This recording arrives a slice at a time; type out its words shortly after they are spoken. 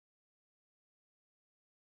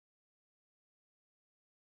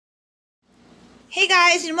Hey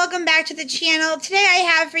guys, and welcome back to the channel. Today I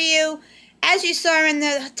have for you, as you saw in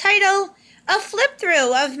the title, a flip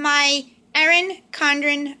through of my Erin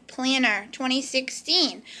Condren Planner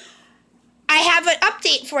 2016. I have an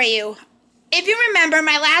update for you. If you remember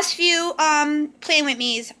my last few Plan With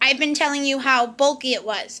Me's, I've been telling you how bulky it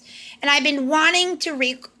was. And I've been wanting to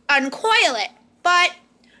uncoil it, but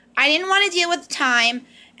I didn't want to deal with the time,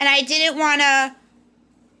 and I didn't want to,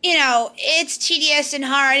 you know, it's tedious and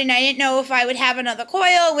hard, and I didn't know if I would have another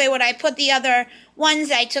coil. Where would I put the other ones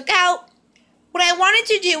I took out? What I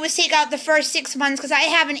wanted to do was take out the first 6 months, because I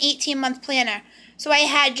have an 18-month planner. So I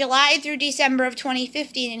had July through December of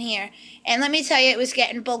 2015 in here. And let me tell you, it was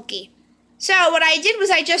getting bulky. So what I did was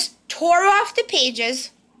I just tore off the pages,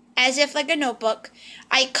 as if like a notebook.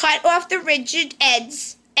 I cut off the rigid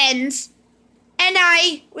ends, and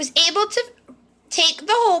I was able to take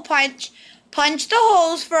the hole punch the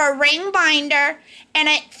holes for a ring binder, and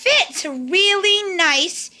it fits really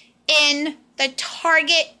nice in the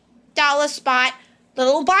Target dollar spot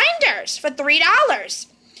little binders for $3.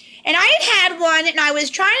 And I had one, and I was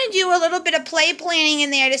trying to do a little bit of play planning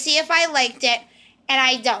in there to see if I liked it, and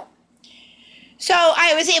I don't. So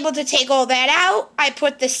I was able to take all that out. I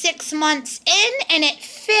put the 6 months in, and it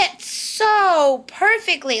fits so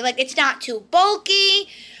perfectly. Like, it's not too bulky.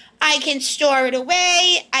 I can store it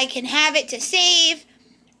away, I can have it to save,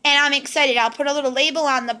 and I'm excited. I'll put a little label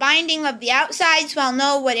on the binding of the outside so I'll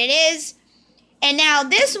know what it is. And now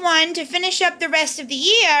this one, to finish up the rest of the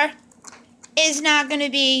year, is not going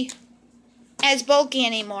to be as bulky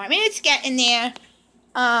anymore. I mean, it's getting there,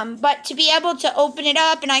 but to be able to open it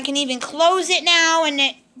up, and I can even close it now, and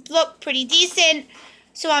it looked pretty decent,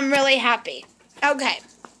 so I'm really happy. Okay,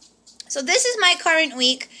 so this is my current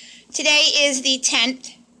week. Today is the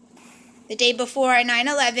 10th. The day before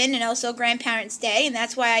 9/11, and also Grandparents' Day, and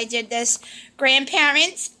that's why I did this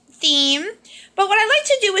grandparents theme. But what I like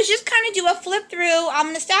to do is just kind of do a flip through. I'm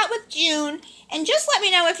going to start with June, and just let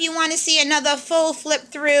me know if you want to see another full flip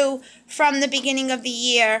through from the beginning of the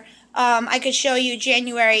year. I could show you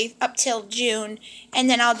January up till June, and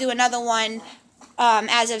then I'll do another one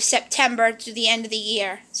as of September to the end of the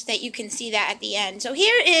year, so that you can see that at the end. So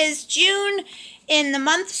here is June in the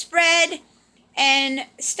month spread. And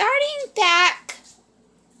starting back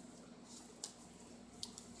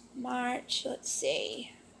March, let's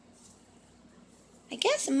see, I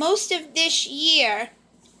guess most of this year,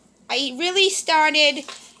 I really started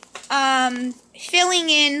filling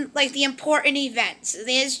in like the important events.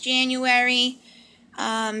 There's January,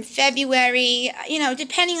 February, you know,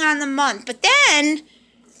 depending on the month. But then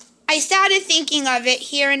I started thinking of it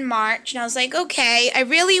here in March, and I was like, okay, I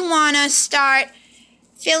really want to start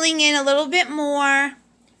filling in a little bit more.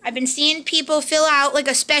 I've been seeing people fill out like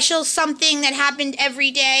a special something that happened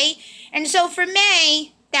every day. And so for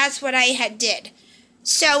May, that's what I had did.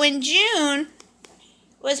 So in June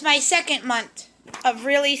was my second month of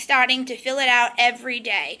really starting to fill it out every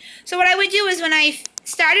day. So what I would do is when I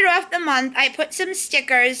started off the month, I put some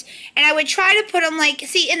stickers, and I would try to put them like,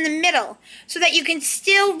 see, in the middle, so that you can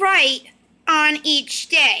still write on each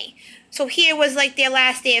day. So here was like their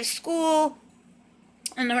last day of school.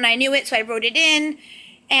 And when I knew it, so I wrote it in,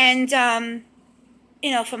 and,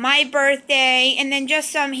 you know, for my birthday, and then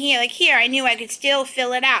just some here, like here, I knew I could still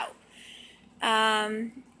fill it out.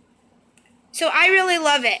 So I really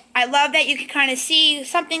love it. I love that you can kind of see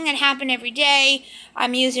something that happened every day.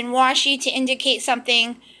 I'm using washi to indicate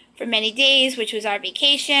something for many days, which was our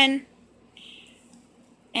vacation.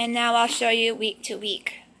 And now I'll show you week to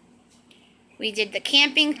week. We did the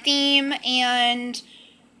camping theme, and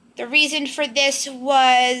the reason for this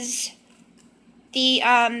was the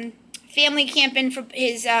family camping for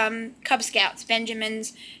his Cub Scouts,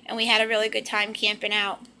 Benjamin's, and we had a really good time camping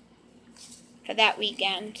out for that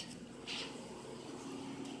weekend.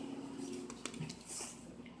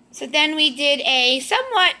 So then we did a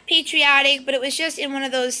somewhat patriotic, but it was just in one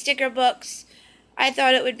of those sticker books. I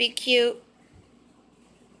thought it would be cute.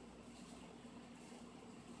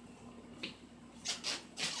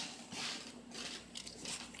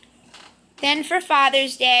 Then for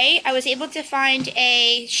Father's Day, I was able to find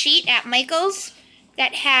a sheet at Michael's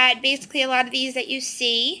that had basically a lot of these that you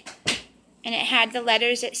see. And it had the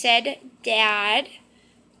letters that said Dad.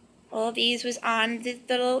 All of these was on the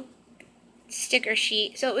little sticker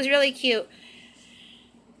sheet. So it was really cute.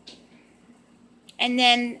 And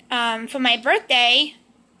then for my birthday,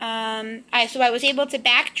 I was able to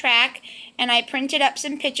backtrack, and I printed up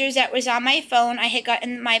some pictures that was on my phone. I had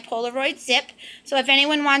gotten my Polaroid zip. So if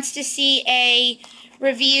anyone wants to see a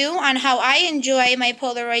review on how I enjoy my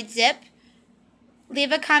Polaroid zip,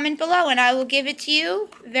 leave a comment below, and I will give it to you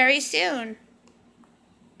very soon.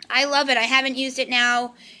 I love it. I haven't used it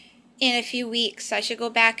now in a few weeks. I should go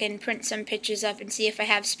back and print some pictures up and see if I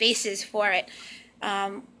have spaces for it.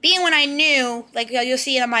 Being when I knew, like you'll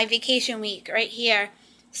see it on my vacation week right here,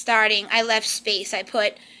 starting, I left space. I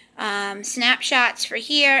put snapshots for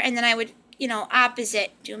here, and then I would,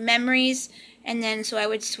 opposite, do memories, and then so I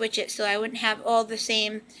would switch it so I wouldn't have all the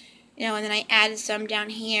same, and then I added some down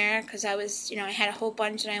here because I was, I had a whole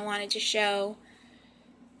bunch that I wanted to show.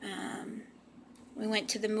 We went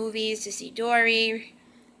to the movies to see Dory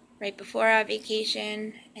right before our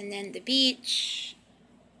vacation, and then the beach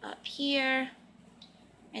up here,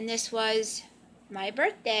 and this was my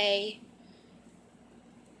birthday.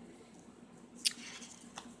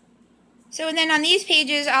 So and then on these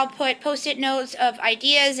pages I'll put post-it notes of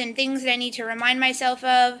ideas and things that I need to remind myself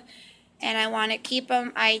of, and I want to keep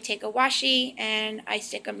them. I take a washi and I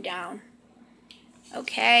stick them down.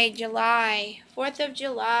 Okay, July, 4th of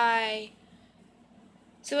July.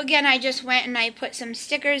 So again, I just went and I put some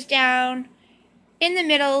stickers down in the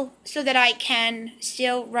middle so that I can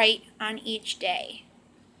still write on each day,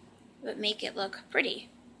 but make it look pretty.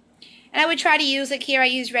 And I would try to use, like here I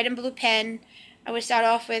use red and blue pen. I would start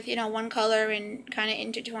off with, one color and kind of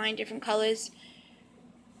intertwine different colors.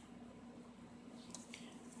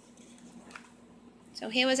 So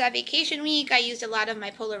here was our vacation week. I used a lot of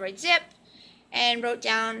my Polaroid zip and wrote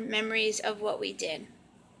down memories of what we did.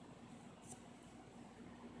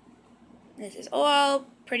 This is all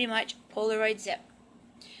pretty much Polaroid zip.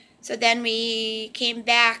 So then we came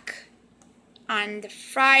back on the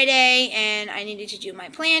Friday, and I needed to do my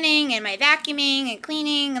planning and my vacuuming and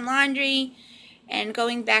cleaning and laundry and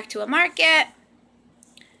going back to a market.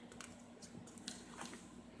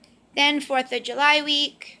 Then 4th of July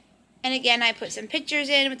week, and again I put some pictures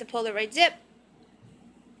in with the Polaroid zip.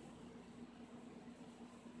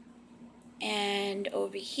 And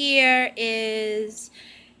over here is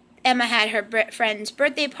Emma had her friend's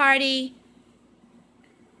birthday party,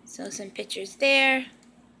 so some pictures there.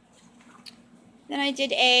 Then I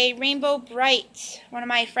did a Rainbow Bright. One of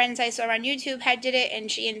my friends I saw on YouTube did it,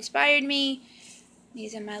 and she inspired me.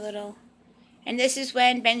 These are my little, and this is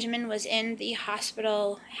when Benjamin was in the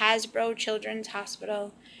hospital, Hasbro Children's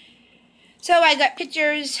Hospital. So I got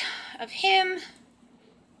pictures of him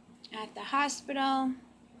at the hospital.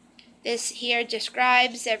 This here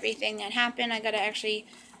describes everything that happened. I gotta actually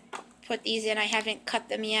put these in. I haven't cut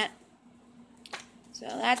them yet. So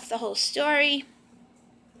that's the whole story.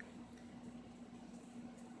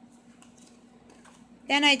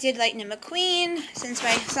 Then I did Lightning McQueen, since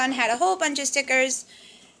my son had a whole bunch of stickers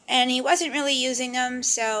and he wasn't really using them,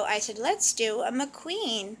 so I said, let's do a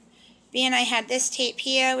McQueen. Being I had this tape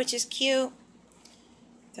here, which is cute,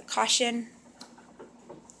 the caution.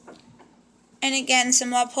 And again, some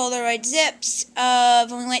more Polaroid zips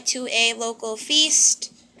of when we went to a local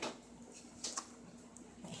feast.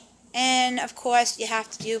 And of course, you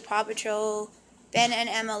have to do Paw Patrol. Ben and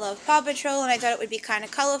Emma love Paw Patrol, and I thought it would be kind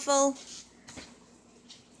of colorful.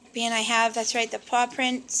 Being I have, that's right, the paw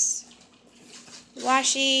prints,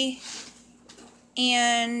 washi,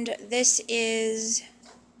 and this is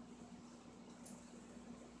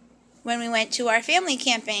when we went to our family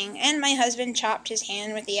camping, and my husband chopped his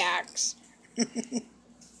hand with the axe.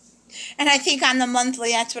 And I think on the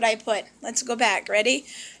monthly, that's what I put. Let's go back. Ready?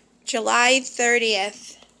 July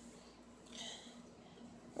 30th.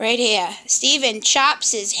 Right here. Stephen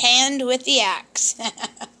chops his hand with the axe.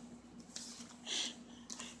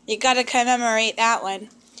 You gotta commemorate that one.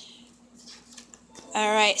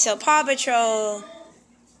 Alright, so Paw Patrol.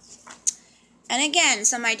 And again,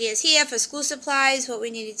 some ideas here for school supplies, what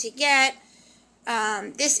we needed to get.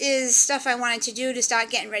 This is stuff I wanted to do to start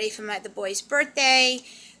getting ready for the boy's birthday.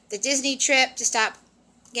 The Disney trip, to stop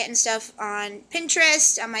getting stuff on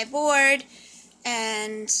Pinterest, on my board.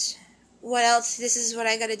 And what else? This is what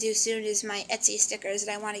I gotta do soon, is my Etsy stickers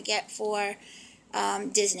that I want to get for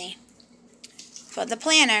Disney. For the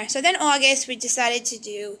planner. So then August, we decided to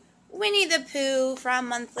do Winnie the Pooh from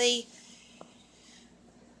monthly.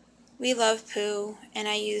 We love Pooh, and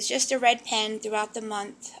I use just a red pen throughout the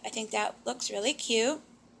month. I think that looks really cute.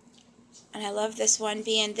 And I love this one,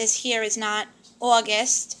 being this here is not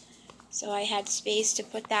August, so I had space to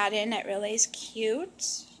put that in. It really is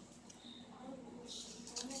cute.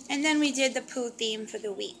 And then we did the Pooh theme for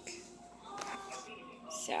the week.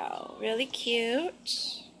 So, really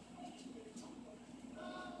cute.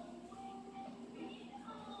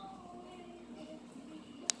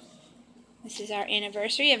 This is our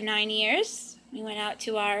anniversary of 9 years. We went out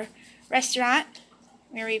to our restaurant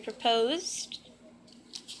where we proposed.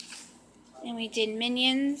 And we did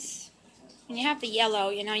Minions. And you have the yellow,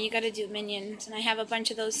 you know, you got to do Minions. And I have a bunch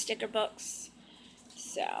of those sticker books.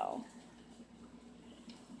 So,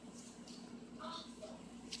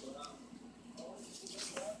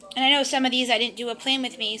 and I know some of these I didn't do a plan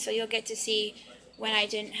with me, so you'll get to see when I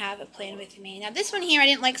didn't have a plan with me. Now this one here I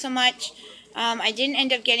didn't like so much. I didn't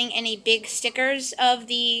end up getting any big stickers of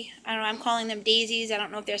the, I don't know, I'm calling them daisies. I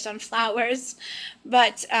don't know if they're sunflowers,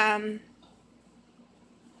 but so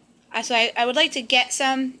I would like to get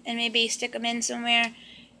some and maybe stick them in somewhere.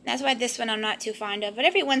 That's why this one I'm not too fond of, but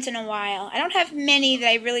every once in a while. I don't have many that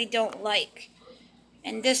I really don't like,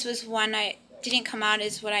 and this was one I didn't come out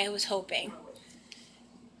as what I was hoping,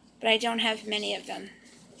 but I don't have many of them.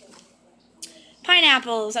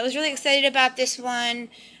 Pineapples. I was really excited about this one.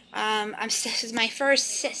 This is my first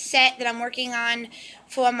set that I'm working on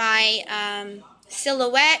for my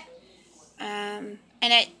silhouette, and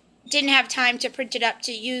I didn't have time to print it up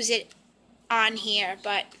to use it on here,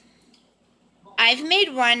 but I've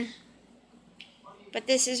made one. But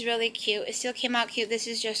this is really cute. It still came out cute. This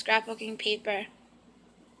is just scrapbooking paper.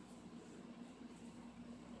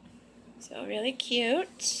 So really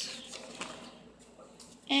cute.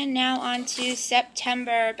 And now on to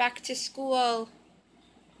September, back to school.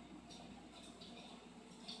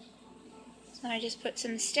 So I just put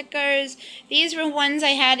some stickers. These were ones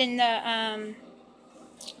I had in the,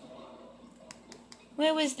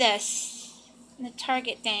 where was this? In the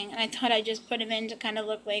Target thing. And I thought I'd just put them in to kind of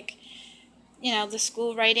look like, you know, the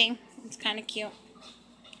school writing. It's kind of cute.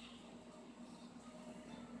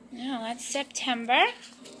 Now that's September.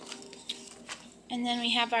 And then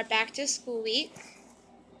we have our back to school week.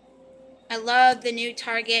 I love the new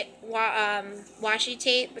Target washi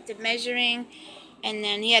tape with the measuring. And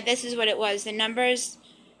then, yeah, this is what it was, the numbers.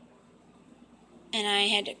 And I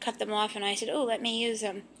had to cut them off, and I said, oh, let me use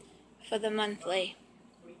them for the monthly.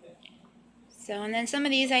 So, and then some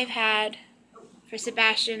of these I've had. For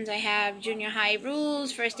Sebastian's, I have junior high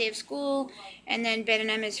rules, first day of school, and then Ben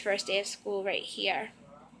and Emma's first day of school right here.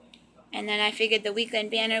 And then I figured the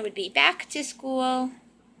weekend banner would be back to school.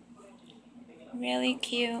 Really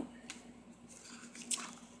cute.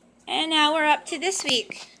 And now we're up to this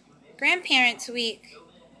week, Grandparents' Week,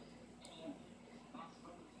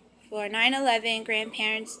 for 9/11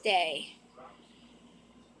 Grandparents' Day.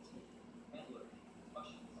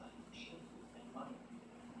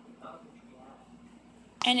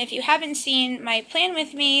 And if you haven't seen my plan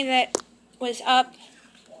with me that was up,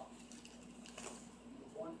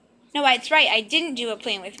 no, that's right, I didn't do a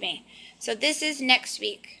plan with me. So this is next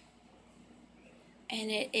week. And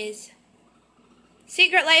it is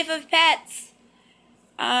Secret Life of Pets.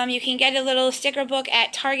 You can get a little sticker book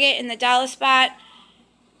at Target in the dollar spot.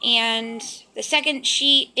 And the second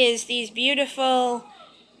sheet is these beautiful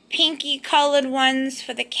pinky colored ones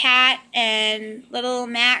for the cat and little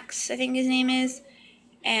Max, I think his name is.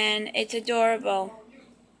 And it's adorable.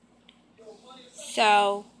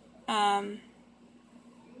 So,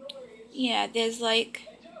 yeah, there's like,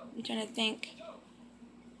 I'm trying to think.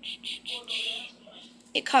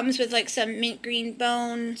 It comes with like some mint green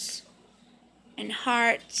bones and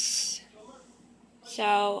hearts.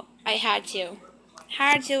 So, I had to.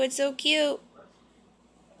 It's so cute.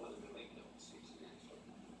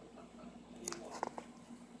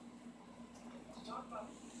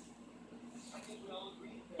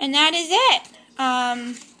 And that is it.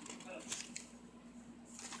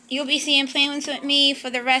 You'll be seeing plans with me for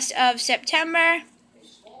the rest of September.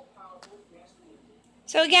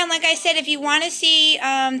 So again, like I said, if you want to see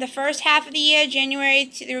the first half of the year, January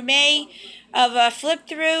through May, of a flip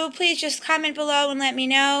through, please just comment below and let me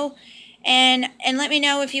know. And let me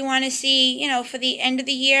know if you want to see, you know, for the end of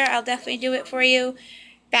the year. I'll definitely do it for you.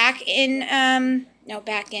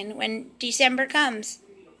 When December comes.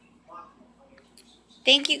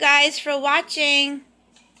 Thank you guys for watching.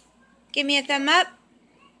 Give me a thumb up.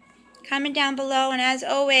 Comment down below. And as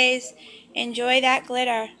always, enjoy that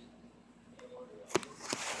glitter.